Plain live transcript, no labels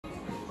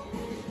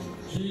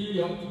需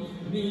要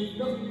你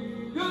能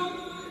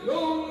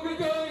永远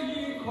在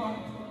一块，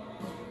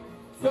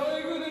在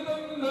我的等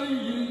待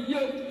一眼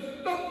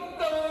等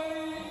待，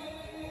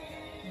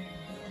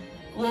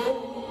我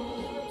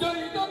在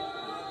等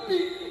你，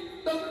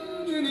等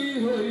着你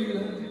回来，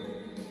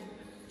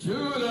除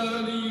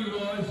了你我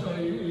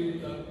谁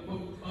都不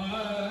爱。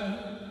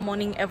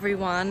 Morning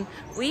everyone,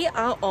 we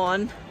are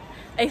on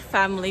a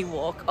family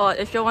walk. Oh,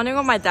 if you're wondering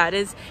where my dad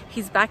is,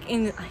 he's back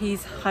in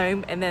his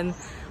home and then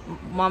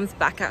Mum's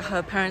back at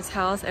her parents'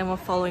 house and we're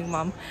following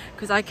Mum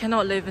because I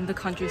cannot live in the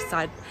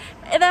countryside.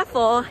 And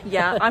therefore,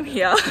 yeah, I'm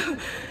here.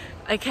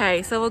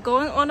 Okay, so we're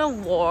going on a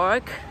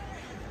walk.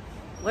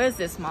 Where is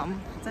this,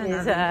 Mum?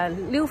 It's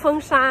Liu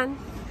Feng Shan.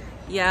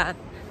 Yeah,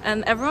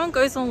 and everyone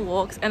goes on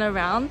walks and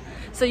around.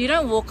 So you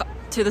don't walk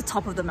to the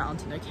top of the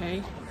mountain,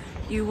 okay?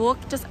 You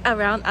walk just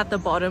around at the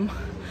bottom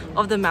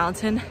of the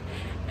mountain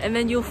and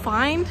then you'll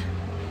find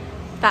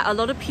that a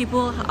lot of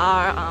people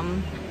are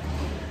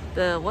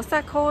what's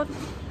that called?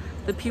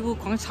 The people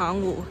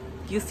Guangchangwu.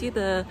 You see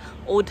the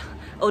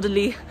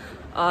elderly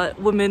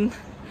women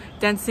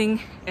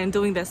dancing and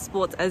doing their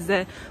sports as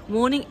their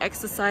morning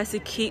exercise to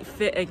keep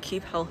fit and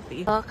keep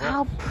healthy. Look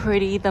how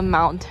pretty the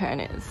mountain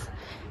is.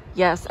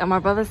 Yes, and my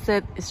brother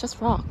said it's just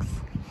rocks.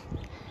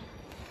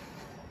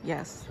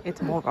 Yes,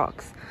 it's more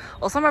rocks.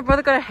 Also, my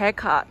brother got a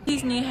haircut.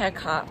 His new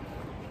haircut.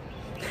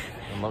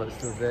 The mullet's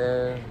still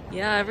there.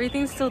 Yeah,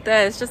 everything's still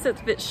there. It's just a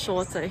bit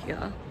shorter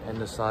here. And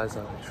the sides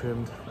are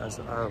trimmed as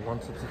I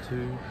wanted it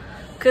to.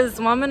 Because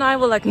Mom and I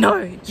were like, no,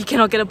 you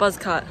cannot get a buzz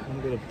cut.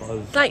 I'm gonna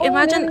buzz. Like,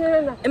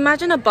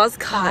 imagine a buzz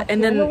cut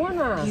and then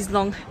his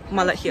long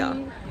mullet here.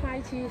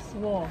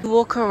 You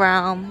walk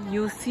around,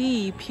 you'll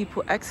see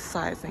people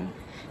exercising.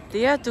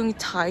 They are doing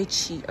Tai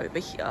Chi over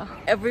here.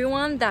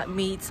 Everyone that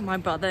meets my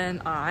brother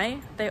and I,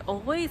 they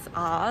always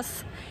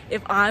ask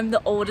if I'm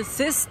the older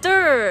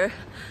sister.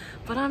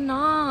 But I'm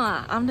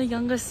not. I'm the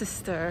younger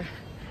sister.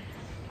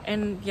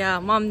 And yeah,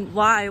 Mom,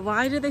 why?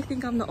 Why do they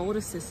think I'm the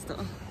older sister?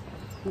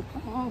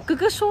 哥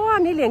哥说啊，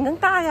你脸更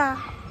大呀。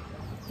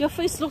Your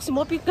face looks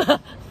more bigger.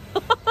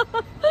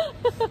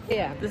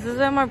 Yeah. This is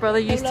where my brother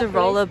used to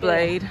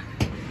rollerblade.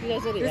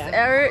 This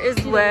area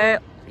is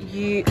where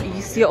you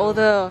see all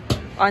the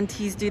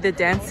aunties do the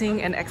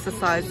dancing and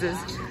exercises.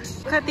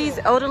 Look at these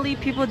elderly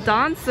people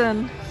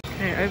dancing.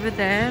 Okay, over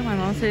there, my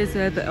mom says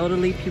where the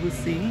elderly people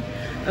sing.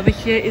 Over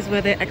here is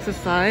where they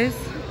exercise,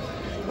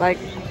 like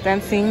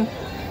dancing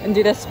and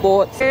do their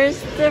sports.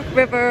 There's the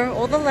river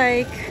or the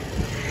lake.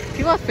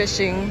 People are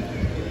fishing.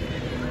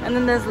 And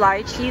then there's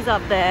lychees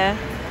up there.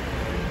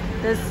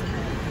 There's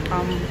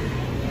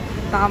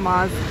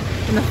damas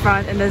in the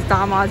front and there's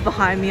damas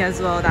behind me as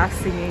well that's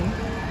singing.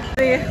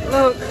 See,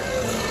 look.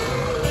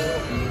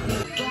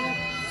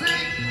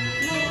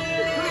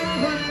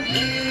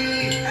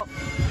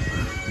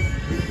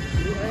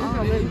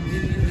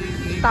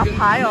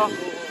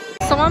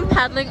 Someone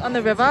paddling on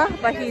the river,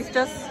 but he's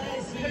just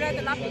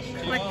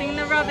collecting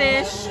the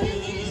rubbish.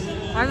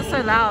 Why is it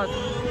so loud?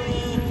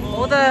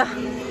 All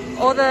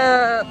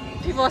the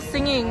people are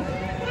singing.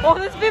 Oh,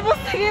 there's people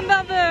singing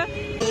down there.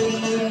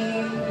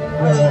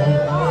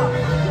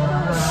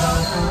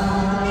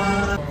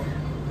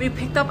 We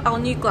picked up our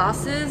new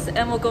glasses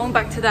and we're going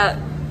back to that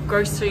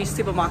grocery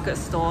supermarket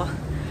store.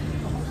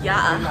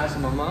 Yeah.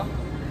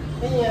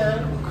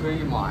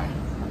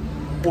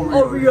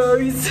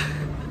 Oreos.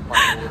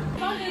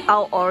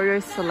 Our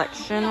Oreo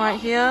selection right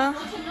here.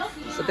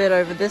 It's a bit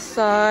over this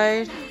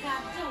side.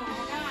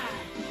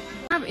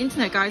 I have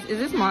internet, guys. Is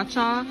this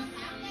matcha?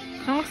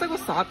 Kind of looks like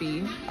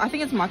wasabi. I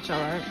think it's matcha,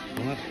 right?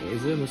 What?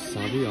 Is it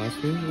wasabi ice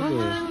cream?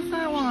 What's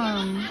that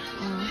one?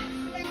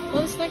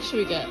 What snack should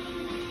we get?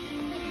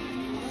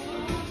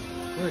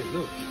 Wait,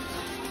 look.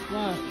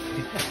 What?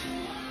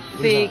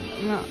 Fig.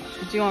 No.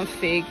 Do you want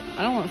fig?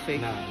 I don't want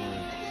fig. No.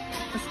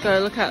 Let's go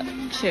look at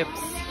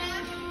chips.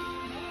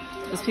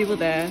 There's people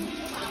there,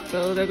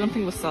 so they're gonna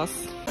think we're sus.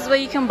 This is where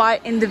you can buy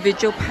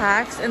individual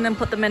packs and then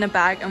put them in a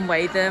bag and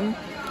weigh them.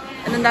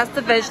 And then that's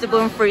the vegetable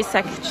and fruit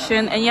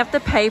section, and you have to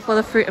pay for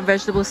the fruit and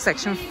vegetable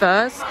section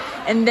first,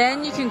 and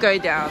then you can go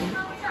down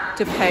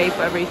to pay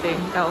for everything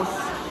else.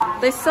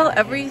 They sell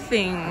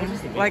everything.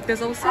 Like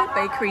there's also a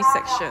bakery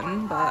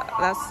section, but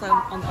that's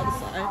on the other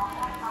side.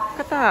 Look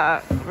at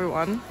that,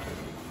 everyone.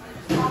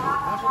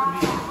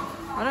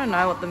 I don't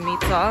know what the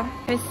meats are.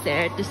 Like I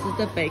said, this is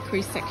the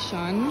bakery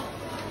section.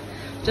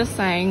 Just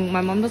saying,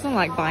 my mom doesn't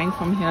like buying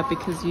from here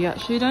because you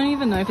actually don't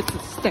even know if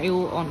it's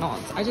stale or not.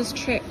 I just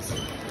tripped.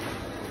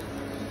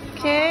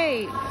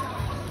 Okay.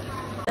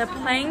 They're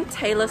playing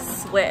Taylor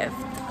Swift.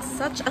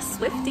 Such a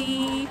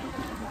Swiftie.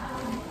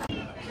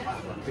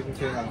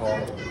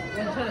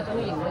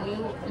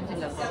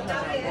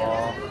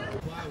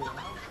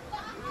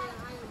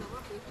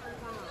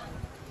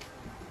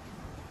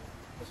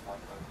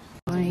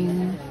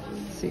 Buying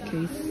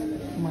suitcase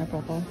for my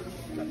brother.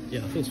 Yeah,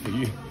 I thought it was for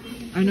you.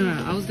 I know,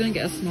 I was gonna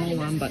get a small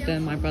one, but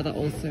then my brother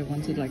also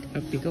wanted like a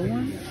bigger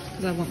one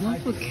because I want one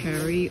for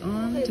carry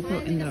on to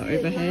put in the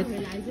overhead,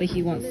 but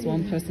he wants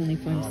one personally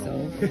for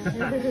himself.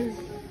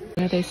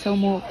 Yeah, they sell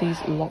more of these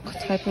lock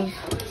type of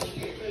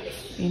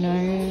You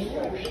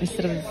know,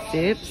 instead of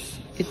zips,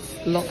 it's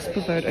locks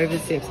preferred over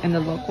zips, and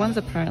the lock ones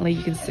apparently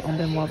you can sit on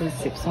them, while the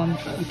zips ones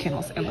you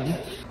cannot sit on them.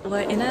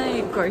 We're in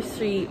a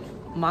grocery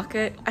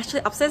market.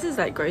 Actually, upstairs is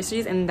like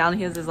groceries, and down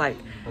here is like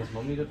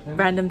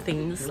random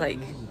things like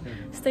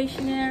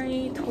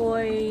stationery,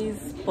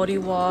 toys, body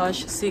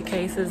wash,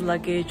 suitcases,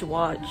 luggage,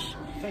 watch,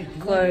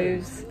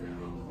 clothes.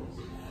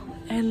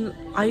 And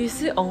I used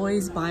to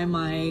always buy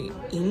my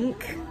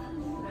ink,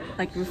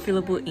 like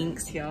refillable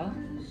inks here.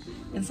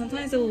 And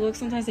sometimes they will work,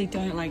 sometimes they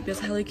don't. Like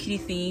this Hello Kitty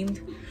themed.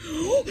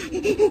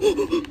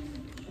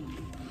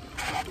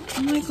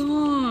 Oh my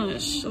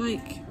gosh!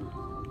 Like,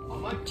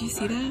 do you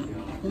see that?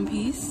 One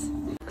piece.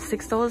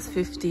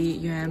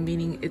 $6.50 yuan,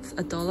 meaning it's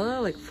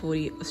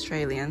 $1.40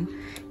 Australian.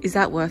 Is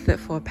that worth it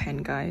for a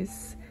pen,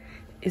 guys?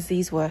 Is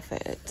these worth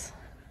it?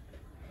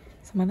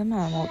 Some of them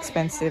are more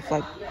expensive,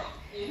 like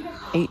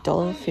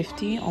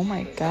 $8.50. Oh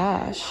my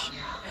gosh!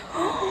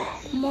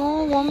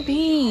 More One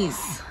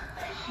Piece.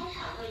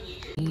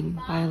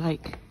 Buy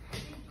like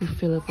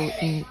refillable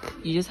ink.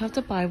 You just have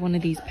to buy one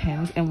of these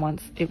pens, and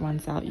once it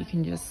runs out you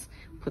can just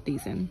put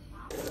these in.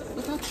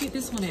 Look how cute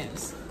this one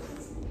is.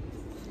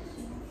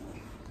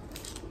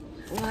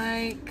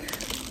 Like,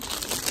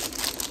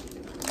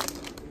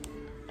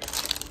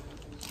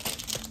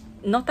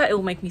 not that it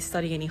will make me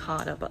study any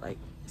harder, but like,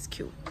 it's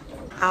cute.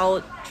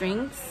 Our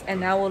drinks, and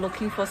now we're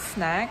looking for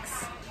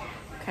snacks.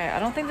 Okay, I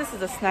don't think this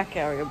is a snack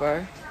area,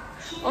 bro.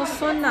 Oh,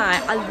 so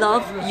nice. I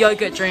love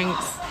yogurt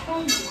drinks,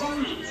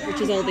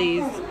 which is all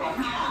these.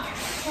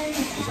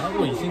 Is that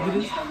what you think it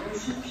is?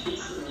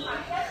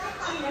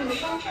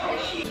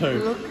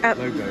 Look at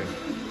logo.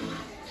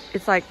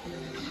 It's like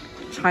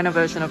China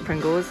version of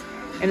Pringles,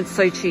 and it's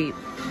so cheap.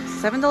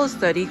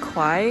 $7.30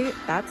 kwai.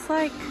 That's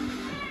like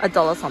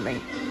 $1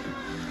 something.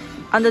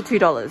 Under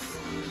 $2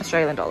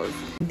 Australian dollars.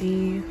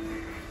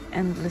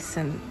 And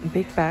listen,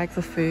 big bags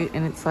of food,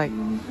 and it's like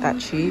that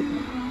cheap.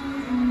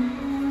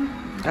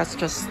 That's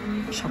just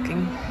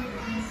shocking.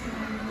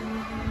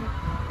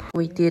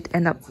 We did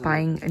end up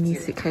buying a new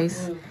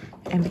suitcase,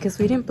 and because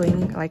we didn't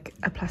bring like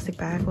a plastic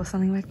bag or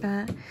something like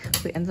that,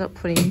 we ended up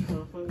putting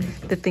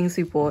the things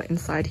we bought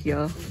inside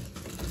here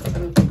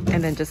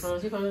and then just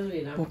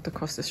walked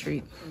across the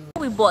street.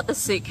 We bought the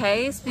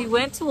suitcase. We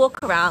went to walk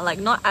around, like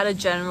not at a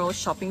general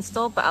shopping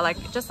store, but like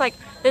just like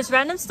there's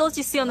random stores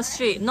you see on the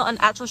street, not an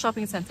actual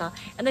shopping center,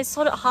 and they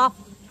sold it half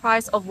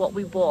price of what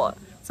we bought.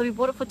 So we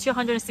bought it for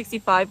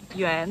 265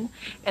 yuan,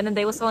 and then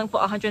they were selling for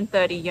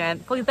 130 yuan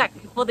for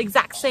the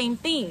exact same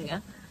thing.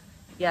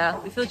 Yeah,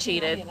 we feel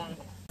cheated.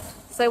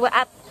 So we're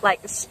at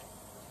like,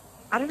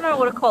 I don't know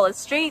what to call it,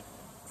 street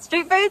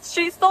food,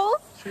 street stall?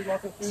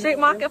 Street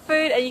market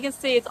food, and you can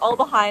see it's all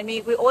behind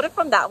me. We ordered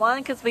from that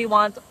one because we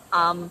want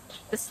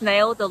the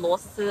snail, the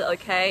lawsu,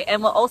 okay?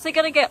 And we're also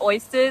gonna get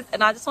oysters,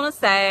 and I just want to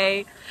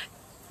say,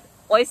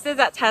 oysters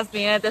at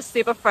Tasmania, they're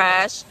super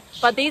fresh,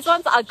 but these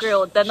ones are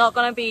grilled. They're not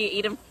gonna be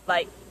eaten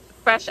like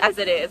fresh as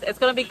it is. It's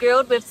gonna be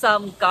grilled with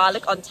some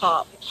garlic on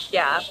top.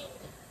 Yeah.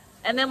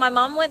 And then my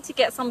mom went to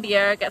get some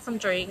beer, get some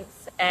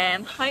drinks,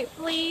 and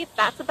hopefully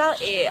that's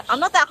about it. I'm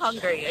not that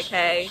hungry,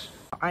 okay?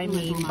 I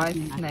mean by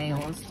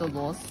snails, the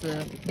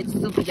lawsu. It's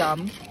super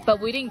yum, but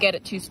we didn't get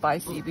it too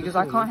spicy because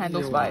I can't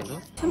handle spice.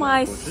 To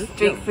my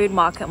street food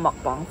market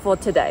mukbang for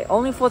today.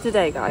 Only for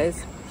today,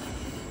 guys.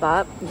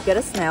 But you get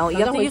a snail. You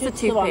have to use a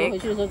toothpick.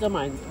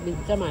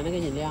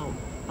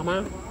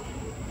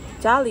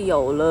 家里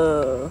有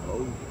了.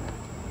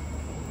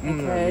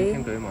 Okay.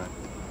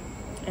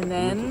 And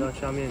then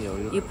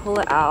you pull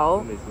it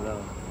out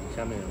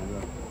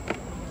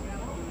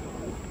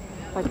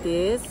like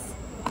this.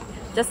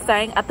 Just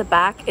saying, at the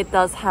back it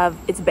does have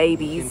its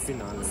babies,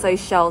 so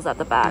shells at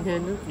the back.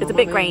 It's a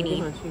bit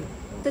grainy.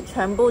 这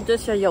全部就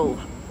是有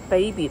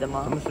baby 的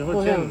吗？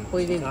 不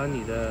一定。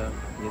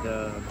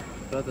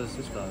 brother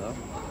sister 了，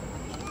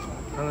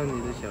看看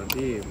你的小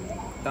弟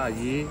大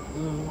姨。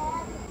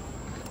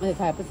而且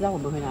他也不知道我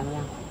们回来了呀。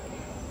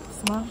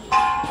什么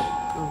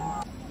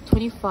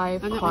？25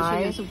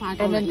 kwai,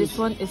 and then this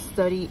one is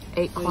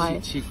 38 kwai,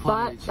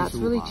 but that's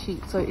really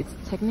cheap. So it's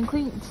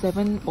technically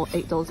 $7 or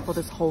 $8 for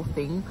this whole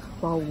thing,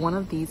 while one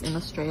of these in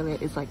Australia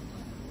is like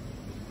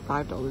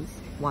 $5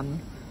 one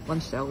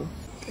shell.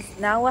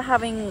 Now we're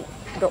having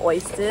the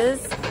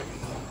oysters.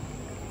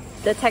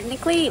 They're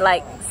technically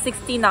like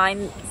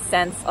 69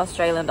 cents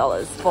Australian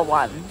dollars for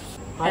one.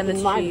 And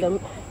invite them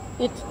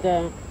eat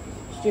the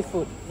street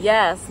food.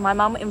 Yes, my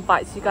mom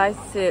invites you guys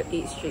to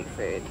eat street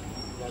food.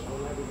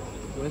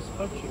 Where's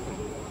fried chicken?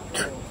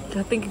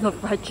 You're thinking of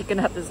fried chicken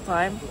at this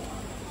time?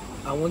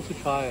 I want to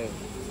try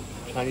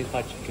Chinese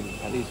fried chicken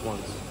at least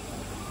once.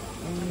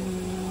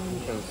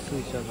 想试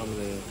一下他们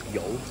的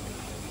油，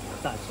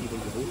大鸡的油。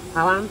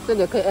好啊，这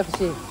里可以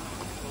FC。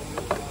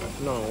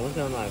 No， 我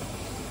想来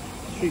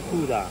street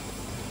food 啊。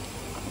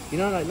你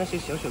知道那些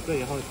小个，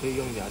然后可以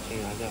用牙签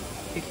这样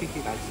剔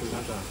来吃那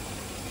个，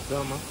知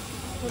道吗？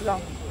不知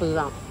道，不知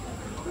道。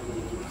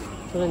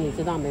除了你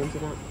知道，没人知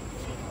道。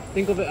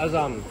 Think of it as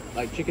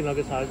like chicken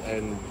nugget size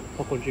and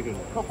popcorn chicken.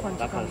 Popcorn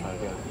that chicken. kind of size,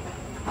 yeah.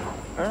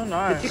 I don't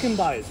know. The chicken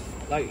bites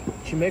Like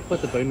she make for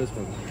the bonus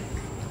one.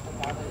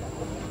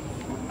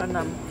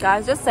 And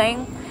guys, just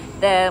saying,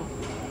 they're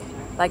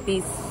like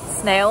these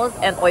snails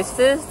and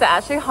oysters. They're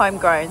actually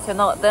homegrown,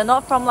 so they're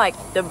not from like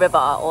the river,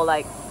 or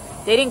like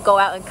they didn't go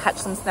out and catch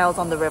some snails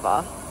on the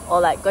river, or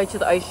like go to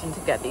the ocean to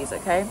get these.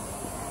 Okay,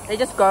 they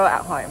just grow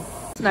at home.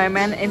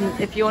 Snowman, and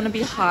if you want to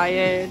be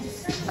hired,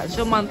 that's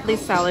your monthly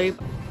salary.